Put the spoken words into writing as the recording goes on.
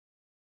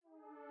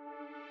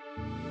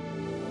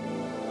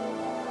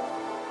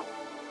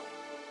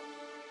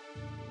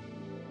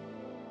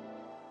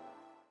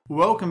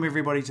Welcome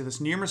everybody to this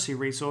numeracy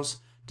resource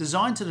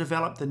designed to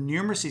develop the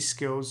numeracy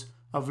skills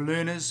of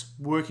learners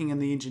working in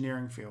the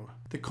engineering field.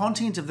 The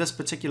content of this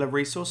particular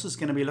resource is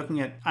going to be looking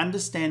at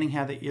understanding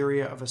how the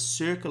area of a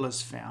circle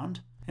is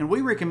found, and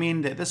we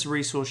recommend that this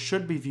resource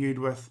should be viewed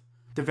with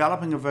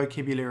developing a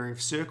vocabulary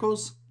of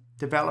circles,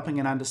 developing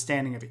an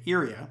understanding of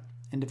area,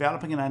 and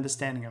developing an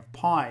understanding of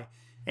pi,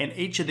 and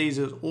each of these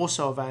is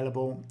also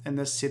available in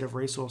this set of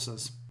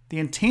resources. The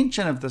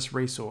intention of this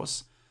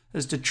resource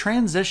is to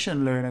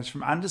transition learners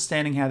from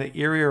understanding how the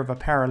area of a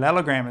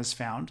parallelogram is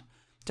found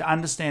to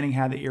understanding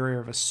how the area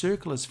of a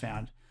circle is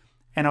found.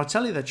 And I'll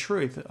tell you the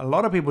truth, a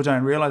lot of people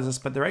don't realize this,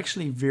 but they're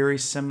actually very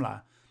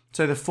similar.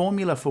 So the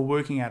formula for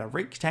working out a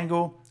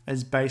rectangle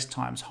is base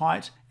times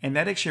height, and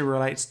that actually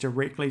relates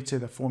directly to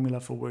the formula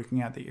for working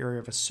out the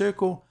area of a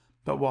circle.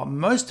 But what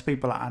most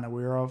people are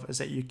unaware of is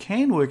that you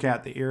can work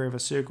out the area of a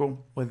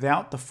circle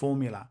without the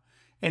formula.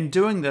 And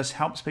doing this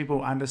helps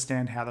people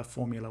understand how the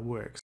formula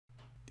works.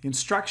 The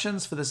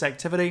instructions for this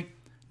activity: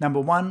 number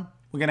one,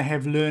 we're going to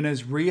have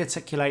learners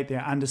re-articulate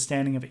their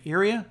understanding of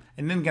area,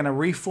 and then going to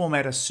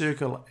reformat a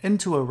circle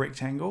into a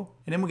rectangle,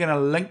 and then we're going to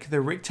link the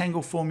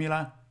rectangle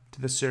formula to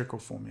the circle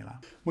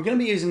formula. We're going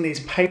to be using these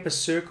paper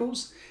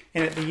circles,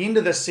 and at the end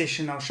of this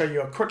session I'll show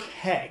you a quick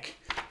hack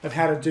of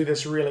how to do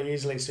this really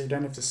easily so you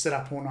don't have to sit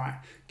up all night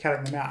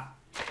cutting them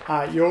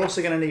out. You're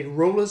also going to need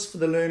rulers for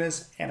the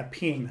learners and a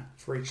pen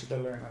for each of the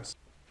learners.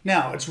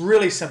 Now, it's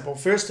really simple.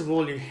 First of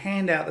all, you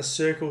hand out the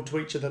circle to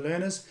each of the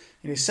learners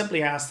and you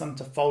simply ask them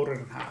to fold it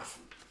in half.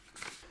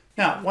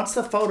 Now, once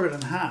they've folded it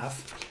in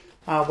half,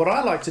 what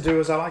I like to do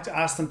is I like to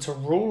ask them to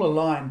rule a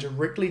line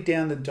directly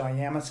down the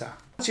diameter.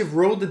 Once you've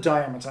ruled the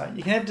diameter,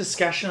 you can have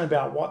discussion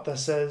about what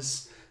this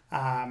is,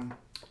 in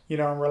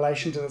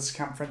relation to the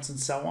circumference and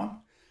so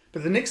on.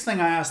 But the next thing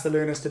I ask the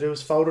learners to do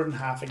is fold it in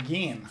half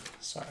again.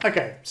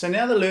 So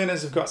now the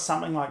learners have got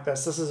something like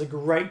this. This is a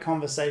great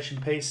conversation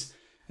piece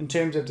in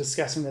terms of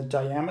discussing the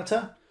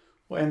diameter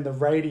and the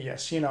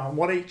radius, and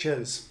what each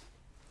is.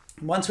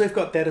 Once we've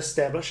got that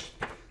established,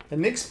 the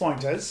next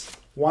point is,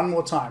 one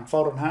more time,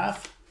 fold it in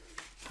half,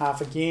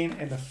 half again,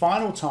 and the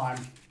final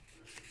time,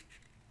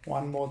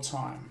 one more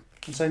time.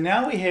 And so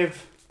now we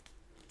have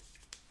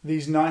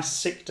these nice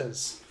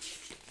sectors.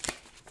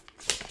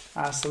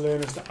 Ask the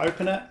learners to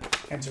open it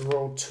and to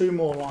rule two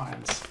more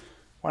lines,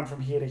 one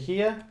from here to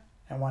here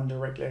and one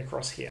directly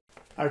across here.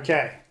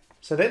 Okay,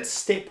 so that's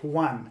step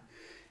one.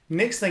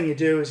 Next thing you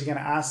do is you're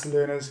going to ask the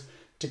learners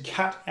to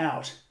cut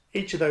out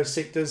each of those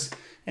sectors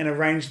and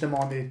arrange them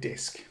on their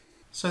desk.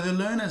 So the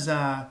learners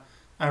are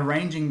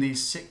arranging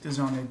these sectors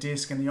on their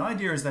desk, and the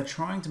idea is they're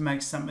trying to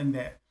make something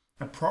that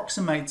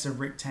approximates a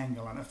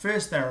rectangle. And at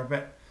first they're a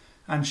bit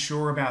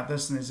unsure about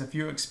this, and there's a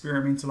few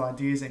experimental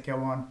ideas that go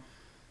on.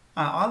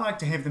 I like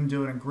to have them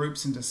do it in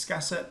groups and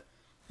discuss it.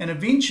 And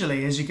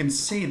eventually, as you can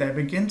see, they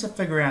begin to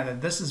figure out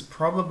that this is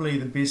probably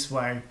the best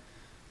way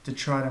to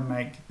try to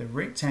make the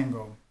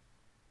rectangle.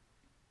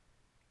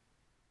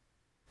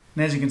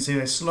 And as you can see,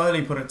 they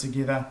slowly put it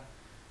together.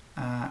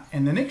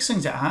 And the next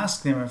thing to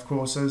ask them, of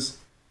course, is,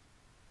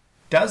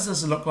 does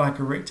this look like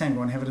a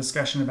rectangle? And have a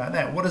discussion about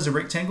that. What is a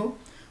rectangle?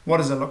 What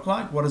does it look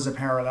like? What is a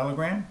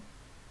parallelogram?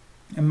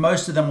 And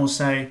most of them will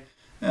say,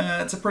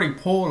 it's a pretty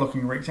poor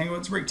looking rectangle.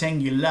 It's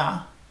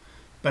rectangular,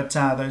 but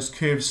those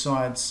curved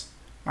sides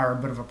are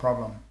a bit of a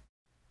problem.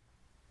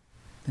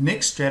 The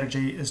next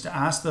strategy is to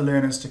ask the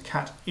learners to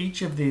cut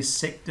each of their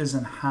sectors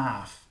in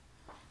half.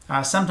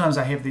 Sometimes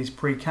I have these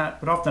pre-cut,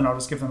 but often I'll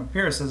just give them a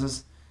pair of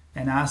scissors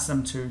and ask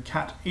them to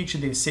cut each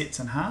of their sets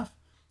in half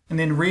and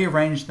then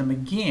rearrange them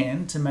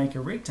again to make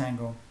a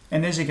rectangle.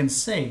 And as you can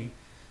see,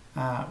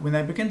 when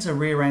they begin to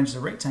rearrange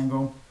the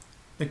rectangle,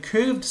 the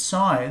curved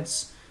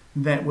sides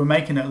that were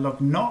making it look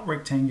not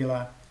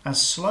rectangular are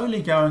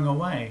slowly going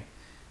away.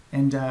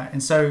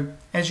 And so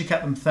as you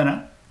cut them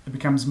thinner, it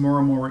becomes more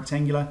and more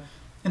rectangular.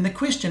 And the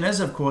question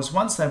is, of course,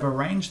 once they've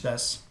arranged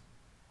this,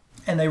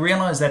 and they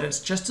realize that it's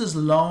just as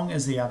long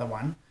as the other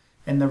one,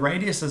 and the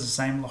radius is the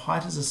same, the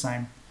height is the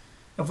same.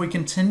 If we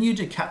continue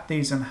to cut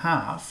these in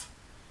half,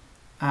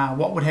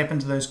 what would happen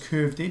to those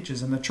curved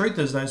edges? And the truth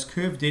is those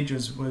curved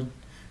edges would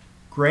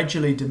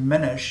gradually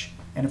diminish,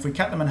 and if we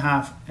cut them in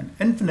half an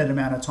infinite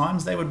amount of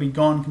times, they would be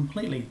gone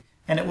completely,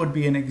 and it would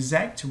be an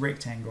exact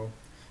rectangle.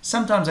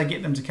 Sometimes I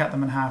get them to cut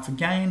them in half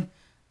again,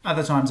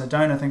 other times I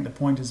don't. I think the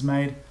point is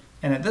made,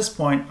 and at this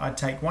point I'd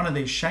take one of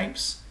these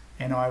shapes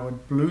and I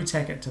would blue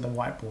tack it to the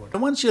whiteboard.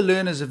 And once your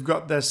learners have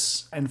got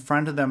this in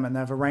front of them and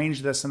they've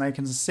arranged this and they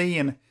can see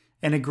and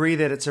agree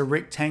that it's a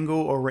rectangle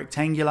or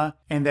rectangular,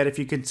 and that if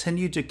you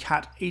continue to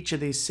cut each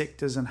of these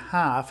sectors in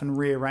half and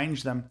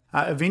rearrange them,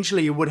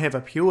 eventually you would have a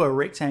pure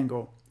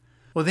rectangle.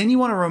 Well, then you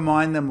want to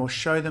remind them or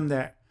show them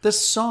that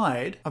this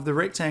side of the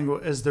rectangle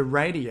is the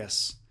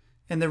radius,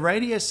 and the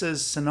radius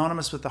is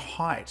synonymous with the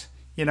height.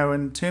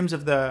 In terms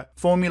of the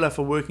formula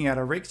for working out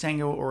a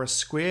rectangle or a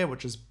square,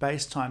 which is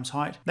base times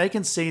height, they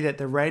can see that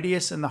the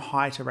radius and the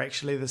height are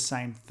actually the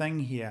same thing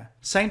here.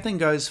 Same thing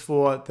goes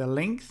for the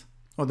length,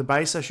 or the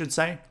base I should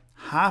say,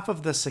 half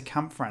of the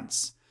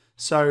circumference.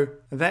 So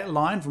that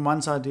line from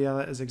one side to the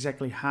other is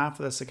exactly half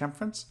of the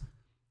circumference.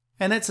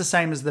 And that's the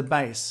same as the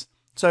base.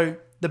 So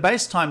the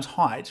base times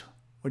height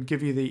would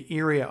give you the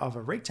area of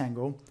a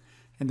rectangle,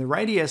 and the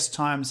radius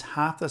times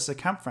half the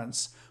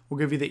circumference will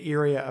give you the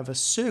area of a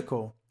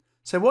circle.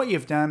 So what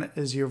you've done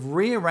is you've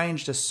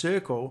rearranged a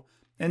circle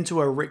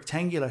into a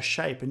rectangular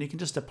shape, and you can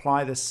just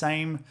apply the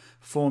same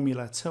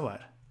formula to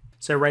it.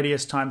 So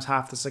radius times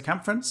half the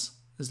circumference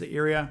is the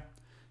area,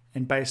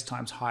 and base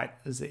times height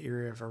is the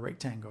area of a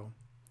rectangle.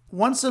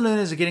 Once the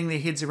learners are getting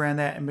their heads around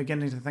that and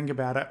beginning to think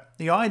about it,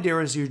 the idea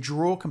is you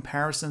draw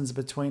comparisons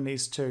between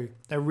these two.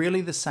 They're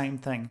really the same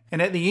thing.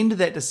 And at the end of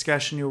that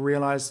discussion, you'll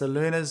realize the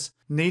learners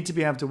need to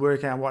be able to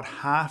work out what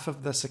half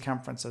of the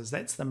circumference is.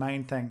 That's the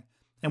main thing.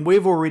 And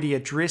we've already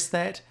addressed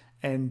that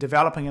in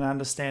developing an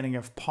understanding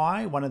of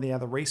pi, one of the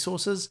other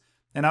resources.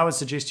 And I would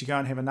suggest you go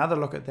and have another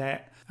look at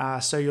that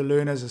so your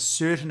learners are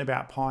certain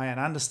about pi and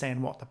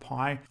understand what the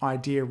pi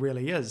idea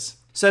really is.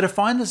 So to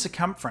find the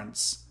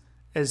circumference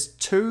is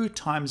 2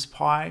 times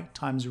pi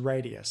times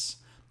radius.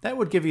 That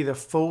would give you the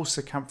full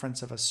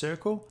circumference of a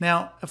circle.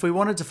 Now, if we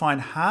wanted to find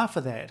half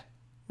of that,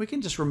 we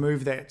can just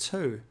remove that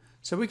too.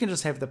 So we can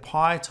just have the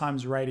pi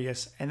times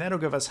radius, and that'll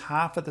give us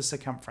half of the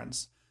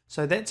circumference.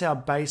 So that's our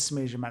base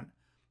measurement,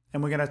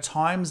 and we're going to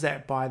times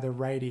that by the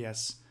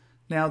radius.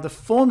 Now, the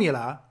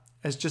formula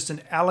is just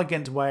an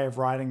elegant way of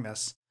writing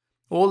this.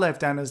 All they've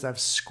done is they've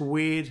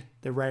squared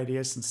the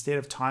radius instead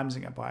of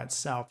timesing it by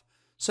itself.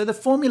 So the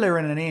formula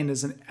in an end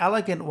is an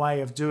elegant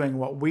way of doing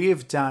what we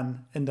have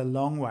done in the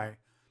long way.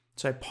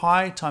 So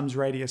pi times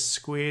radius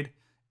squared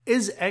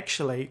is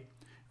actually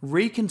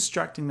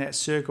reconstructing that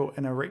circle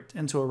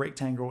into a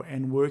rectangle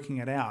and working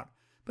it out.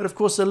 But of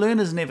course the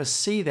learners never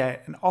see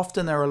that, and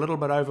often they're a little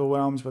bit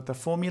overwhelmed with the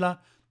formula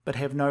but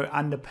have no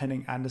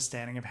underpinning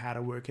understanding of how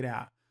to work it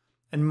out.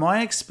 In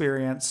my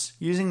experience,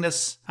 using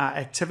this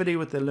activity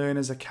with the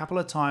learners a couple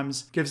of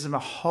times gives them a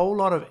whole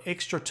lot of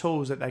extra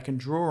tools that they can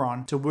draw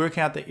on to work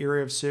out the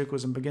area of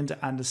circles and begin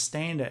to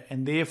understand it,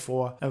 and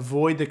therefore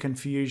avoid the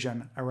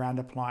confusion around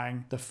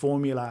applying the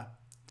formula.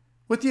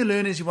 With your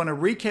learners, you want to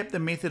recap the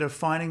method of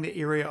finding the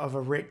area of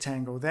a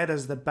rectangle. That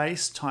is the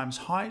base times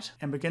height,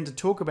 and begin to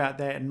talk about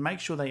that and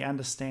make sure they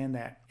understand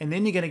that. And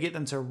then you're going to get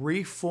them to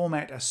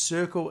reformat a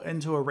circle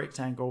into a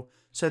rectangle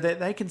so that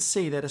they can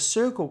see that a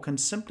circle can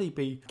simply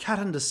be cut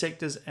into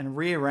sectors and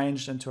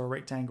rearranged into a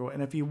rectangle.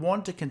 And if you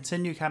want to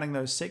continue cutting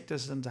those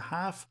sectors into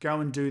half, go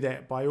and do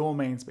that by all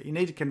means, but you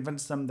need to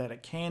convince them that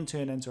it can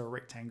turn into a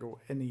rectangle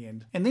in the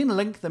end. And then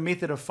link the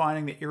method of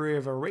finding the area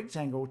of a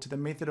rectangle to the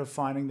method of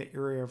finding the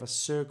area of a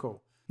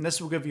circle. And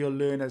this will give your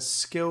learners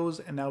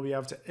skills, and they'll be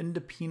able to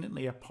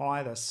independently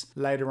apply this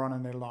later on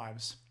in their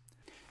lives.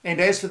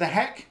 And as for the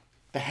hack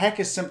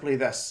is simply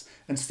this.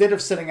 Instead of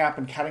sitting up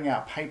and cutting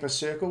out paper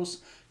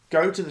circles,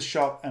 go to the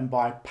shop and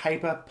buy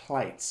paper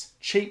plates,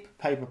 cheap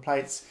paper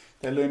plates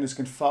that learners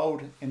can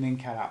fold and then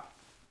cut up.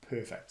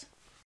 Perfect.